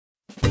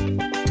Good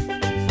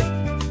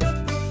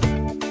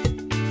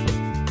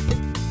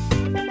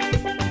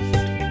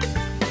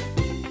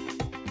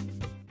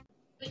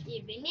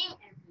evening,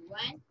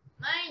 everyone.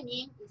 My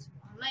name is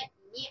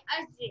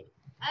Dinie.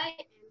 I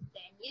am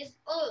 10 years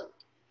old.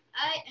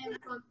 I am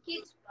from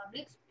Kids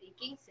Public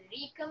Speaking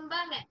Seri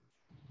Kembangan.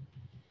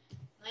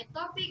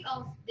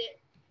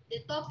 The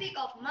topic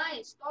of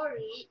my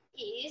story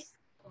is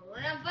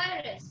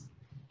coronavirus.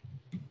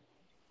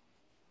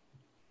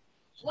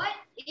 What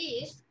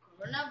is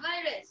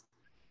coronavirus?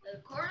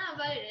 The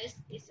coronavirus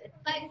is a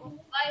type of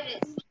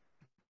virus.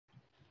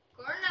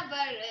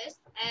 Coronavirus,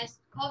 as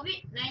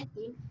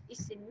COVID-19,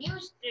 is a new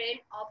strain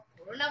of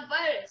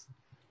coronavirus,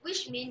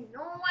 which means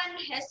no one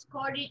has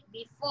caught it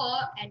before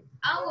and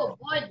our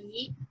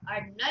body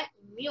are not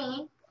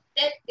immune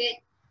protected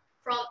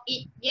from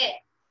it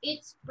yet.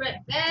 It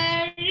spread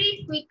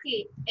very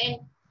quickly and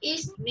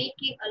is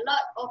making a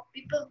lot of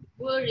people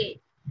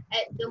worried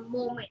at the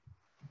moment.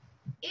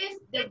 If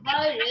the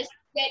virus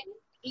gets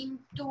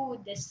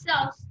into the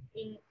cells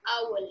in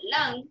our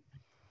lung,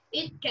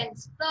 it can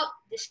stop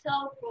the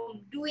cell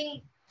from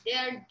doing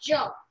their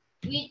job,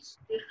 which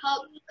will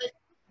help us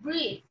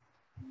breathe.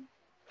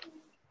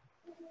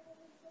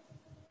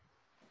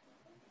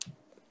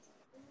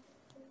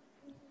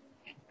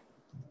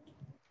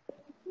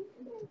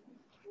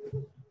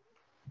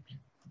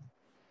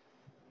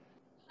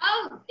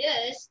 How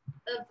does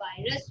a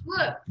virus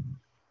work?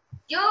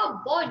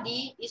 Your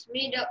body is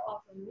made up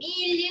of a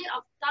million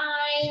of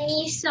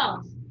tiny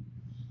cells.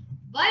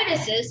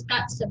 Viruses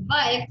can't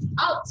survive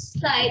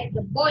outside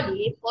the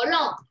body for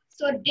long,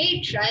 so they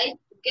try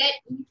to get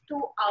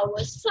into our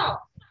cells.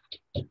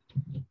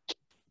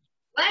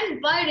 When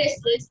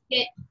viruses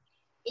get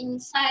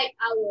inside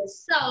our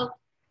cells,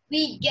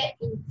 we get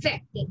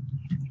infected.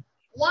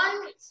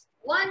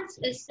 Once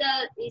a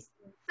cell is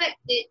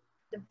infected,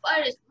 the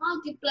virus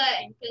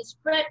multiplies and can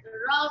spread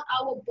around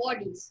our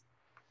bodies.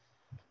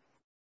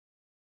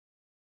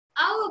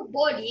 Our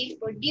body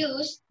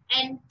produces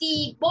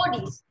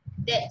antibodies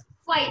that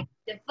fight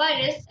the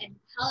virus and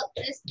help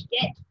us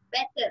get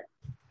better.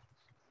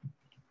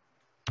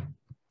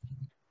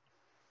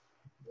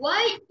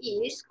 Why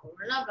is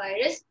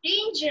coronavirus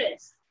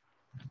dangerous?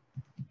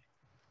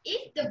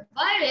 If the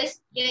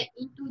virus gets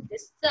into the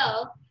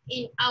cell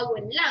in our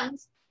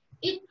lungs,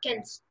 it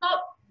can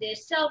stop the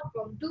cell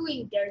from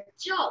doing their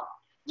job,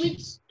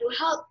 which to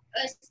help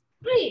us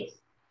breathe.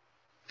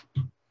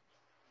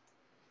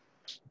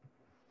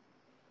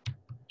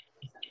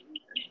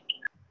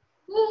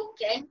 Who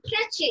can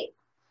catch it?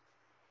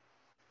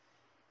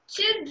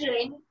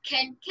 Children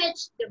can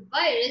catch the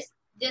virus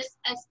just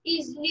as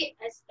easily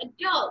as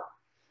adults.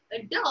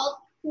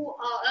 Adults who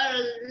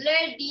are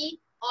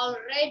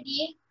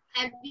already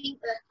having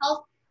a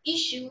health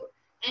issue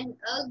and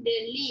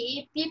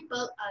elderly people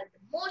are the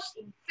most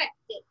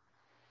infected.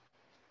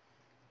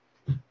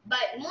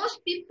 But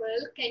most people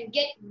can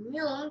get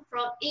immune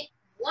from it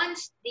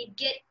once they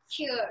get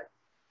cured.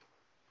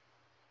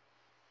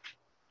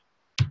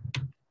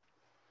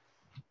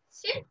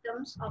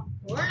 Symptoms of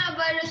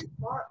coronavirus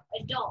for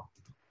adults.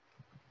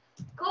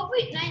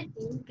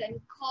 COVID-19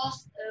 can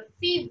cause a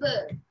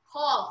fever,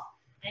 cough,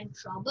 and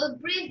trouble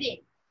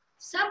breathing.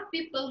 Some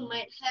people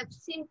might have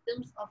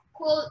symptoms of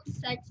cold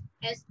such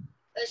as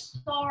a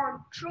sore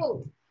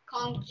throat,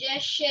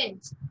 congestion,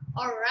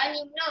 or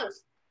running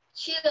nose,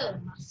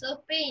 chill,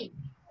 muscle pain,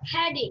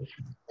 headache,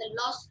 the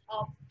loss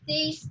of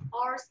taste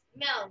or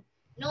smell,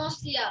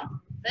 nausea,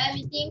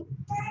 vomiting,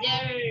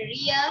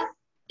 diarrhea,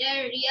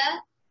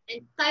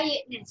 and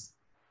tiredness.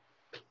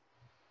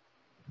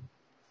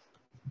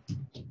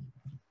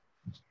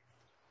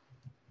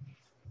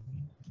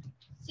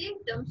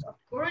 Symptoms of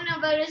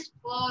coronavirus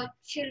for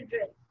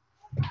children.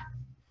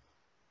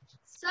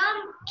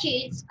 Some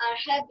kids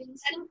are having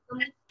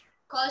symptoms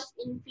cause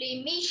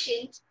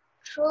inflammation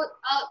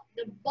throughout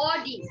the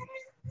body.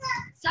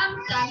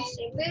 Sometimes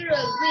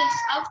several weeks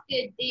after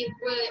they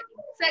were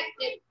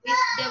infected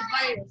with the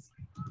virus.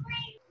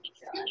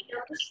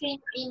 Symptoms seen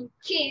in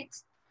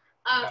kids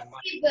are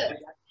fever,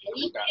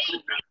 belly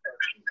pain,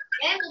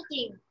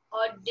 vomiting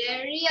or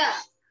diarrhea,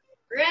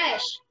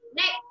 rash,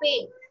 neck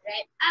pain,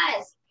 red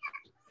eyes,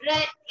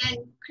 red and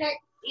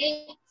cracked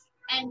lips,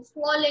 and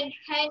swollen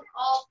hand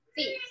or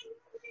feet.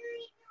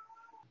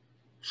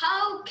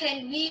 How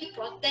can we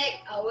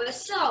protect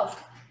ourselves?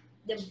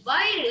 The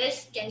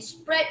virus can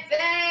spread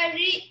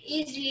very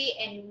easily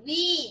and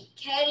we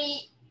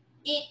carry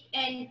it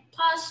and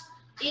pass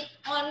it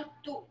on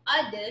to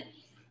others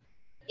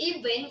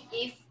even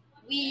if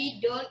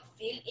we don't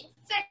feel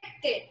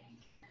infected.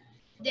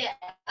 There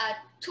are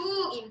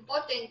two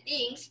important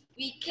things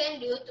we can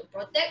do to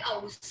protect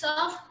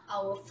ourselves,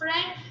 our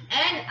friends,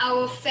 and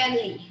our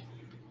family.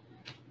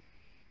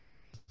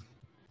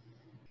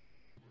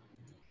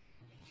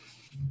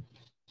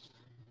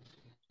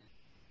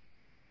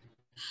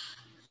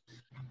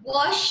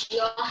 Wash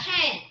your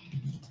hand.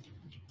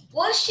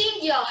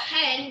 Washing your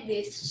hand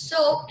with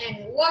soap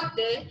and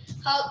water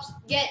helps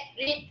get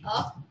rid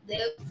of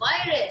the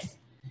virus.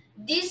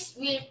 This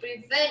will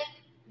prevent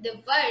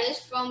the virus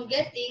from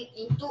getting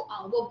into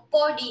our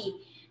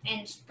body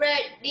and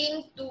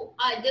spreading to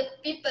other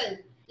people.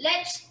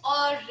 Let's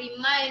all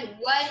remind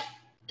one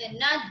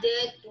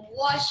another to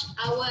wash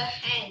our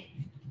hands.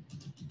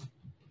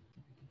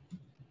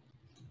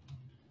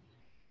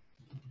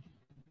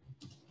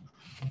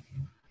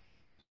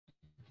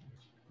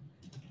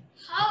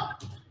 How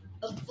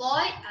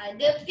avoid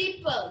other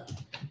people?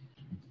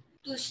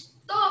 To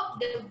stop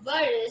the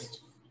virus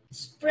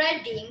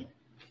spreading,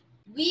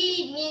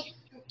 we need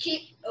to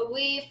keep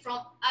away from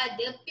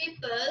other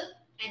people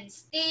and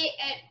stay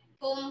at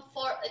home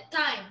for a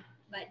time.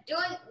 But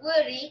don't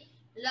worry,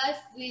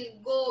 life will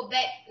go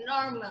back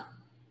normal.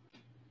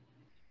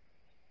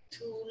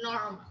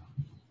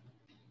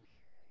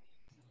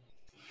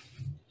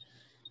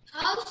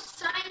 How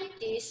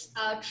scientists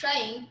are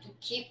trying to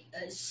keep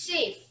us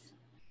safe.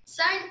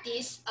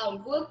 Scientists are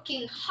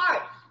working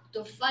hard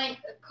to find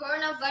a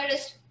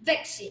coronavirus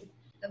vaccine.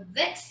 A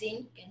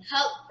vaccine can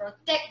help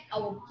protect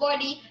our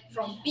body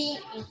from being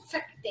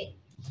infected.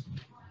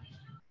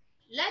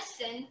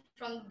 Lesson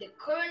from the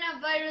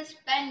coronavirus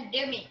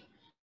pandemic.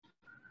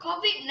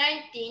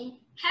 COVID-19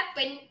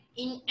 happened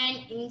in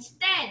an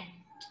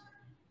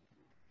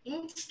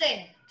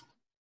instant.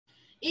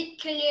 It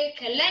cleared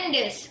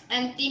calendars,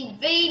 emptied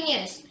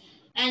venues,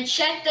 and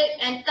shattered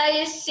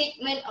entire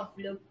segments of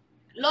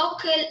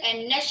local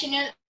and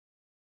national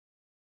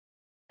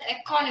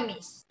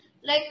economies.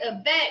 Like a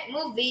bad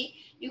movie,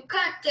 you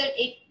can't turn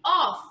it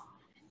off.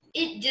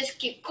 It just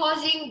keeps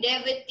causing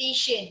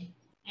devastation.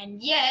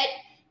 And yet,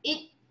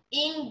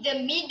 in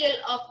the middle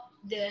of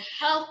the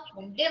health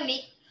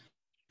pandemic,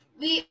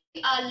 we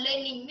are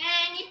learning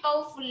many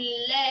powerful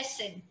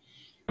lessons,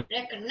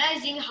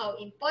 recognizing how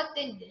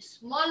important the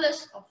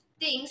smallest of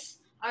things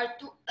are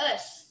to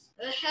us.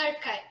 A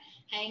haircut,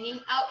 hanging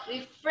out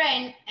with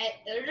friends at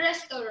a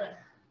restaurant,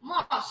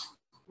 mosque,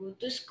 go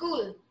to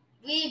school.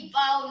 We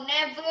vow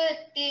never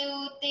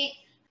to take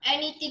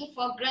anything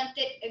for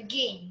granted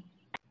again.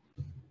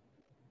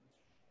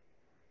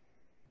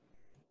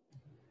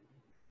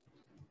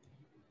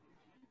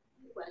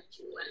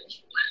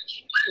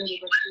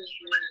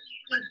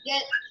 To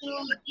get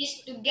through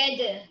this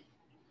together.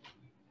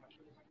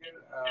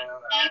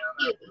 Thank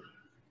you.